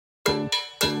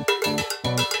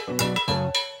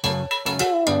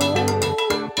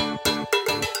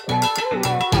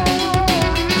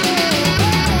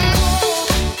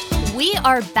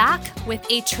are back with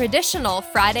a traditional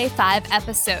Friday 5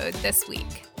 episode this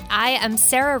week. I am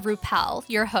Sarah Ruppel,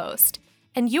 your host,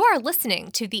 and you are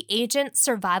listening to the Agent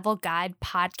Survival Guide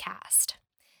podcast.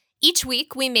 Each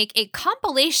week, we make a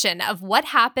compilation of what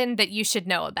happened that you should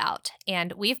know about,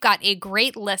 and we've got a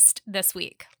great list this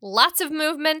week. Lots of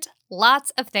movement,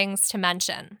 lots of things to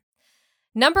mention.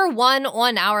 Number 1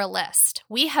 on our list,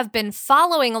 we have been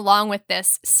following along with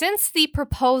this since the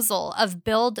proposal of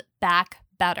Build Back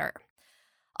Better.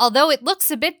 Although it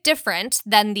looks a bit different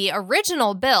than the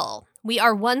original bill, we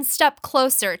are one step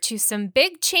closer to some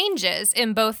big changes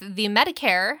in both the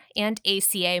Medicare and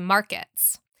ACA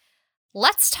markets.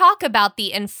 Let's talk about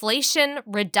the Inflation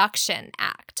Reduction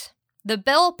Act. The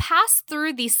bill passed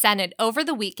through the Senate over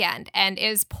the weekend and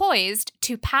is poised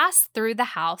to pass through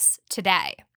the House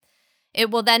today. It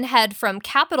will then head from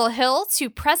Capitol Hill to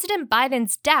President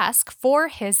Biden's desk for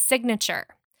his signature.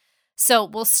 So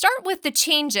we'll start with the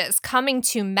changes coming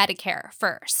to Medicare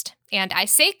first. And I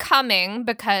say coming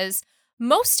because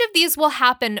most of these will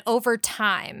happen over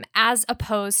time as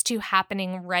opposed to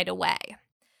happening right away.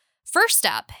 First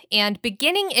up, and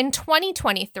beginning in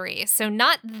 2023, so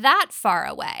not that far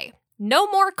away, no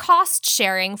more cost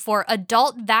sharing for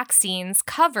adult vaccines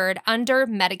covered under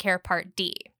Medicare Part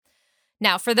D.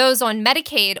 Now, for those on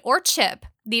Medicaid or CHIP,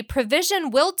 the provision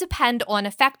will depend on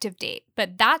effective date,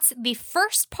 but that's the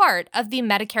first part of the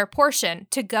Medicare portion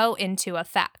to go into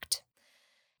effect.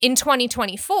 In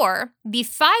 2024, the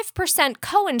 5%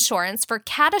 coinsurance for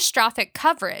catastrophic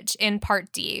coverage in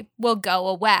Part D will go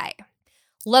away.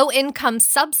 Low-income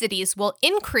subsidies will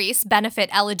increase benefit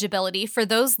eligibility for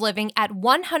those living at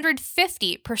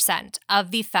 150% of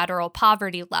the federal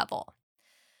poverty level.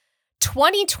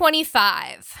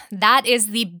 2025, that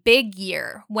is the big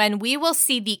year when we will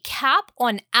see the cap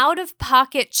on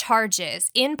out-of-pocket charges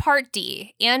in Part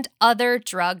D and other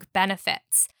drug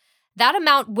benefits. That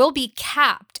amount will be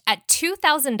capped at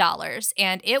 $2,000,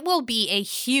 and it will be a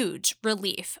huge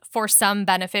relief for some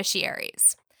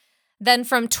beneficiaries. Then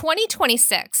from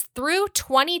 2026 through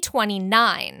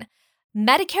 2029,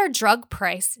 Medicare drug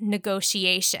price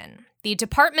negotiation. The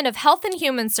Department of Health and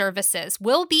Human Services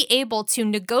will be able to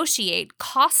negotiate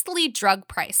costly drug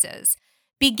prices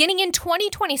beginning in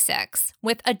 2026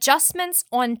 with adjustments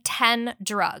on 10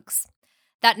 drugs.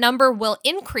 That number will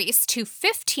increase to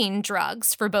 15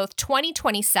 drugs for both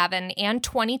 2027 and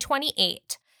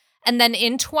 2028. And then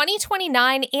in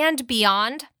 2029 and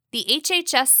beyond, the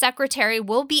HHS Secretary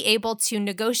will be able to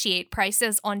negotiate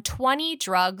prices on 20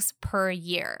 drugs per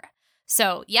year.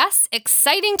 So yes,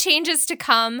 exciting changes to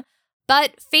come,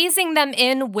 but phasing them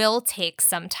in will take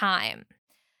some time.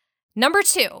 Number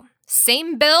 2,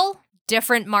 same bill,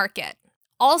 different market.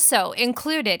 Also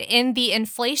included in the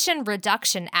Inflation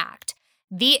Reduction Act,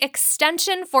 the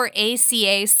extension for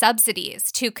ACA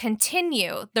subsidies to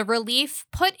continue the relief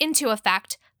put into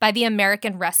effect by the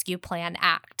American Rescue Plan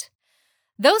Act.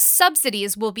 Those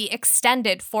subsidies will be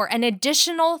extended for an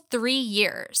additional 3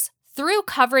 years through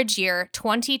coverage year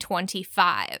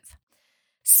 2025.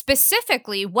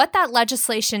 Specifically, what that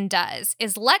legislation does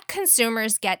is let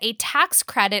consumers get a tax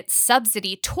credit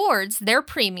subsidy towards their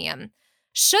premium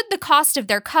should the cost of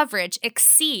their coverage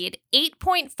exceed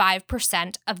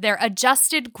 8.5% of their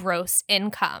adjusted gross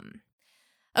income.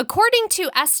 According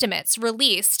to estimates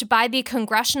released by the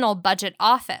Congressional Budget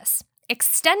Office,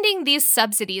 extending these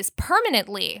subsidies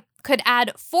permanently could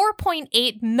add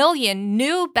 4.8 million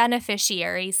new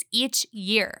beneficiaries each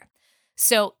year.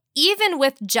 So even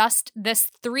with just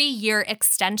this 3-year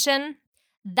extension,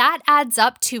 that adds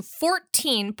up to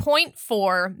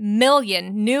 14.4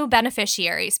 million new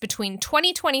beneficiaries between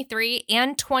 2023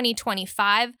 and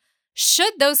 2025,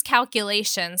 should those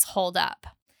calculations hold up.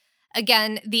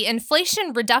 Again, the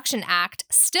Inflation Reduction Act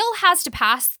still has to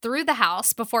pass through the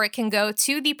House before it can go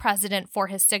to the president for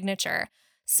his signature.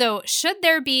 So should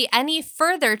there be any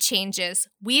further changes,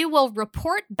 we will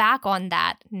report back on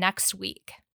that next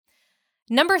week.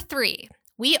 Number 3,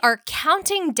 we are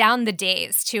counting down the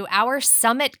days to our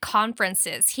summit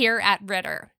conferences here at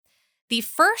Ritter. The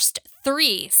first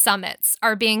 3 summits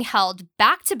are being held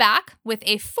back-to-back with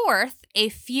a 4th a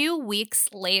few weeks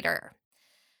later.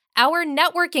 Our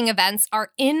networking events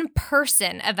are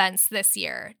in-person events this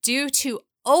year due to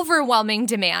overwhelming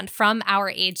demand from our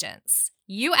agents.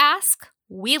 You ask,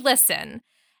 we listen.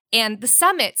 And the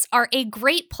summits are a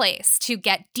great place to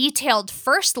get detailed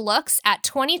first looks at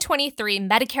 2023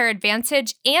 Medicare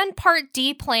Advantage and Part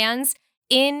D plans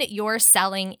in your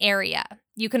selling area.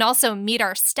 You can also meet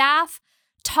our staff,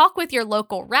 talk with your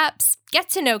local reps, get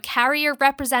to know carrier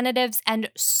representatives, and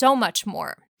so much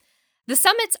more. The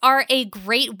summits are a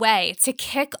great way to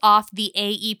kick off the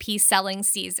AEP selling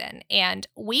season, and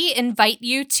we invite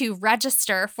you to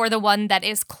register for the one that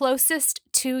is closest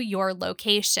to your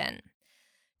location.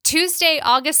 Tuesday,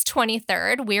 August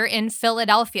 23rd, we're in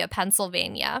Philadelphia,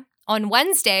 Pennsylvania. On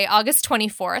Wednesday, August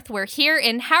 24th, we're here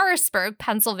in Harrisburg,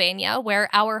 Pennsylvania, where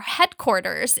our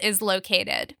headquarters is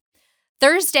located.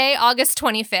 Thursday, August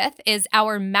 25th, is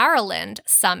our Maryland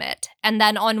Summit. And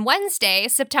then on Wednesday,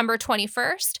 September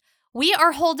 21st, we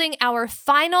are holding our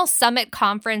final Summit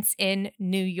conference in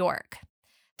New York.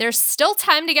 There's still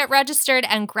time to get registered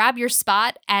and grab your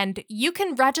spot, and you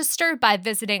can register by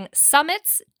visiting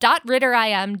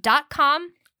summits.ritterim.com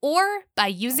or by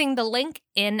using the link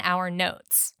in our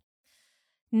notes.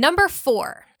 Number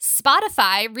 4,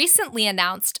 Spotify recently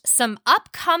announced some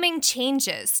upcoming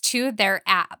changes to their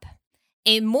app.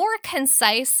 A more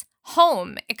concise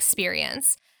home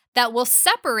experience that will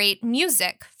separate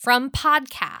music from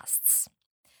podcasts.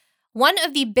 One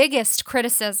of the biggest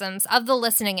criticisms of the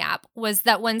listening app was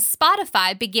that when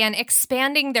Spotify began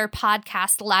expanding their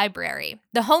podcast library,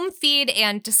 the home feed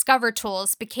and Discover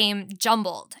tools became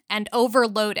jumbled and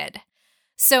overloaded.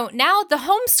 So now the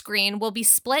home screen will be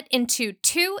split into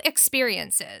 2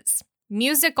 experiences,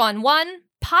 music on one,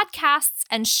 podcasts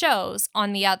and shows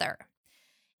on the other.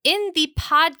 In the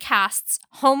podcast's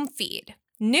home feed,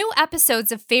 new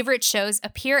episodes of favorite shows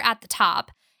appear at the top,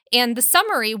 and the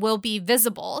summary will be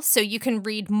visible so you can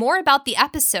read more about the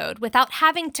episode without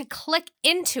having to click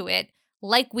into it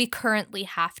like we currently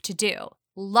have to do.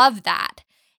 Love that.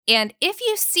 And if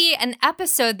you see an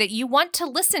episode that you want to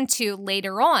listen to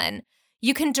later on,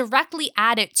 you can directly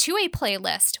add it to a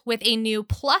playlist with a new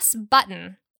plus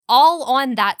button, all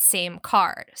on that same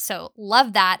card. So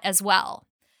love that as well.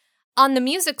 On the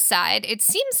music side, it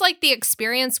seems like the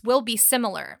experience will be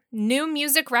similar. New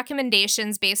music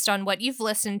recommendations based on what you've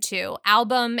listened to,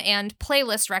 album and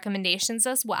playlist recommendations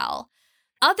as well.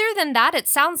 Other than that, it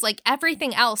sounds like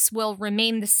everything else will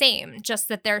remain the same, just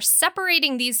that they're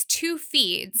separating these 2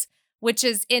 feeds, which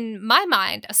is, in my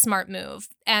mind, a smart move,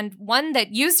 and one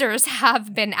that users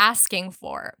have been asking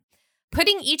for.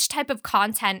 Putting each type of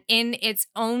content in its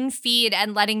own feed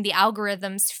and letting the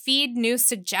algorithms feed new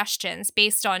suggestions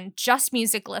based on just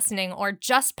music listening or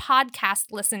just podcast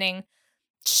listening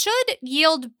should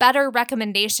yield better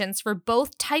recommendations for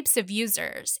both types of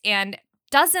users and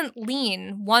doesn't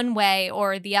lean one way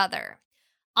or the other.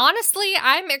 Honestly,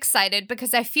 I'm excited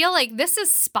because I feel like this is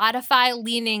Spotify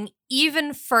leaning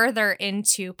even further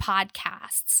into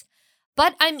podcasts.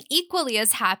 But I'm equally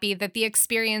as happy that the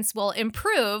experience will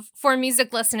improve for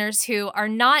music listeners who are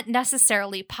not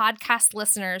necessarily podcast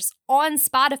listeners on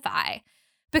Spotify,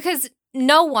 because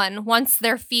no one wants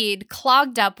their feed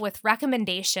clogged up with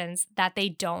recommendations that they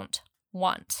don't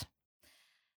want.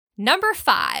 Number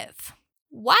 5,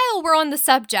 while we're on the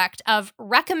subject of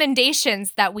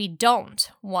recommendations that we don't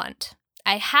want,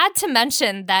 I had to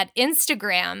mention that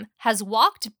Instagram has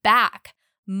walked back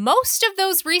most of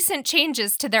those recent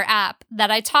changes to their app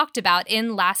that I talked about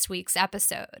in last week's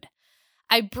episode.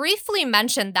 I briefly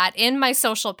mentioned that in my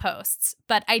social posts,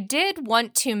 but I did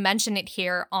want to mention it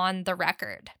here on the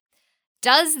record.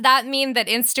 Does that mean that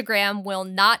Instagram will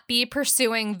not be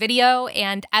pursuing video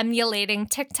and emulating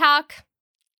TikTok?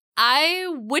 I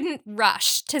wouldn't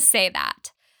rush to say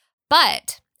that,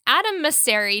 but Adam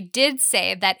Mosseri did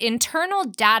say that internal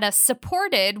data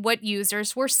supported what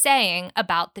users were saying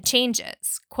about the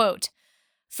changes. Quote,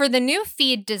 "For the new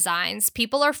feed designs,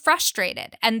 people are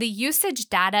frustrated and the usage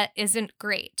data isn't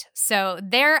great. So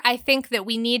there, I think that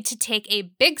we need to take a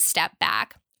big step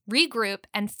back, regroup,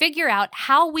 and figure out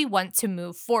how we want to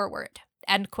move forward."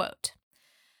 End quote.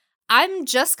 I'm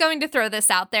just going to throw this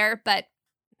out there, but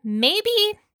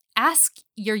maybe ask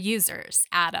your users,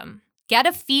 Adam. Get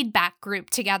a feedback group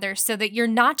together so that you're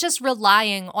not just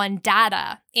relying on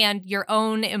data and your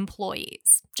own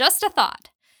employees. Just a thought.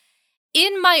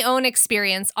 In my own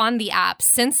experience on the app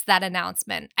since that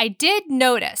announcement, I did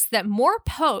notice that more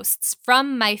posts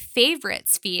from my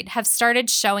favorites feed have started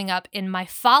showing up in my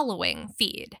following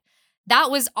feed.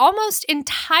 That was almost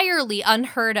entirely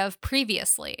unheard of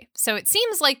previously, so it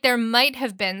seems like there might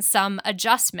have been some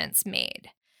adjustments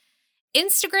made.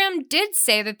 Instagram did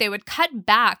say that they would cut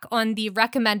back on the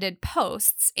recommended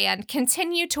posts and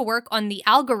continue to work on the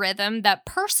algorithm that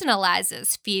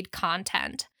personalizes feed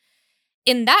content.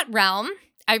 In that realm,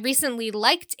 I recently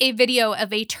liked a video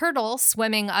of a turtle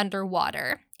swimming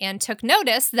underwater and took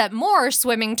notice that more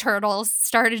swimming turtles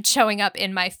started showing up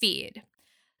in my feed.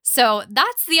 So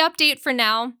that's the update for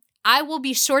now. I will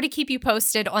be sure to keep you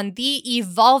posted on the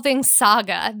evolving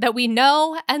saga that we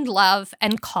know and love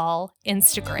and call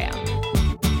Instagram.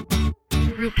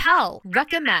 Rupel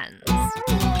recommends.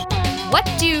 What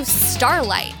do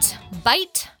Starlight,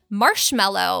 Bite,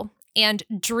 Marshmallow, and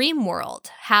Dream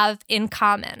World have in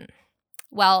common?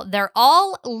 Well, they're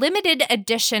all limited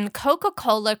edition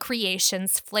Coca-Cola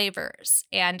Creations flavors,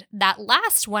 and that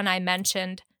last one I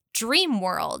mentioned, Dream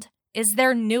World, is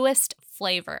their newest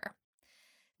flavor.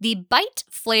 The Bite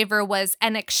flavor was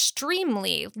an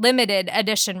extremely limited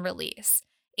edition release,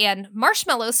 and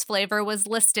Marshmallow's flavor was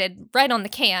listed right on the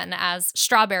can as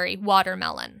strawberry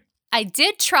watermelon. I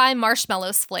did try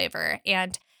Marshmallow's flavor,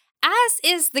 and as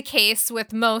is the case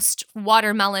with most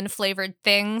watermelon-flavored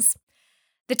things,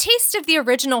 the taste of the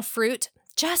original fruit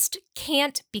just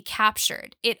can't be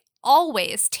captured. It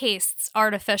always tastes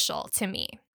artificial to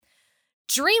me.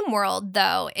 Dream World,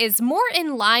 though, is more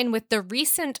in line with the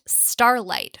recent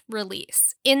Starlight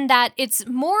release, in that it's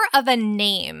more of a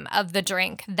name of the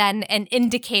drink than an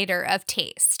indicator of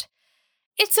taste.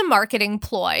 It's a marketing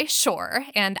ploy, sure,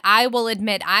 and I will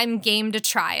admit I'm game to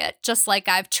try it, just like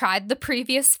I've tried the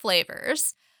previous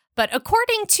flavors. But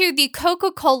according to the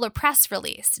Coca-Cola press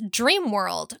release, Dream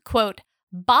World, quote,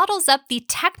 bottles up the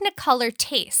technicolor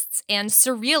tastes and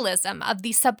surrealism of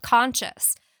the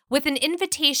subconscious with an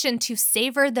invitation to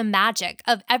savor the magic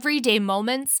of everyday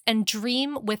moments and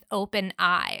dream with open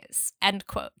eyes, end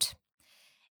quote.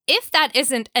 If that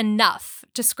isn't enough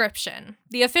description,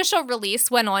 the official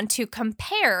release went on to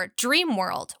compare Dream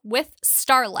World with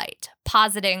Starlight,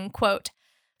 positing, quote,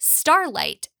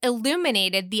 Starlight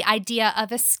illuminated the idea of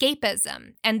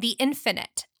escapism and the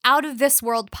infinite,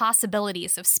 out-of-this-world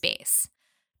possibilities of space.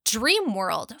 Dream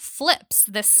World flips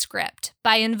this script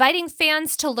by inviting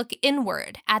fans to look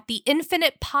inward at the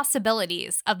infinite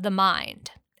possibilities of the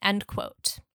mind, end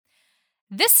quote.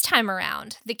 This time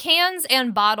around, the cans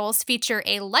and bottles feature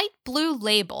a light blue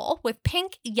label with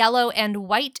pink, yellow, and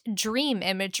white dream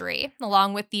imagery,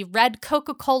 along with the red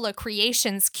Coca-Cola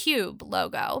Creations Cube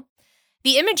logo.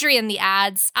 The imagery in the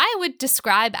ads I would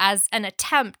describe as an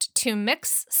attempt to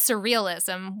mix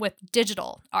surrealism with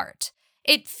digital art.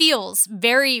 It feels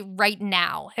very right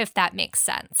now, if that makes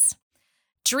sense.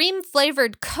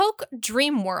 Dream-flavored Coke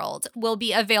Dream World will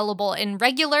be available in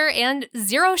regular and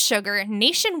zero sugar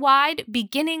nationwide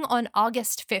beginning on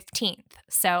August 15th.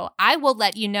 So I will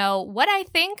let you know what I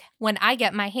think when I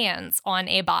get my hands on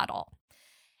a bottle.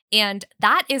 And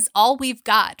that is all we've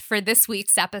got for this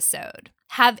week's episode.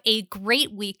 Have a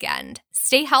great weekend.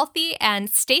 Stay healthy and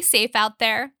stay safe out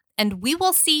there. And we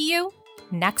will see you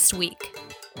next week.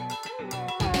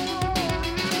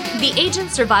 The Agent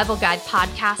Survival Guide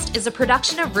podcast is a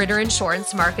production of Ritter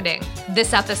Insurance Marketing.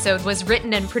 This episode was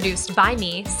written and produced by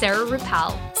me, Sarah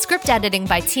Ruppel. Script editing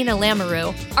by Tina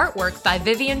Lamoureux. Artwork by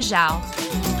Vivian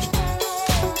Zhao.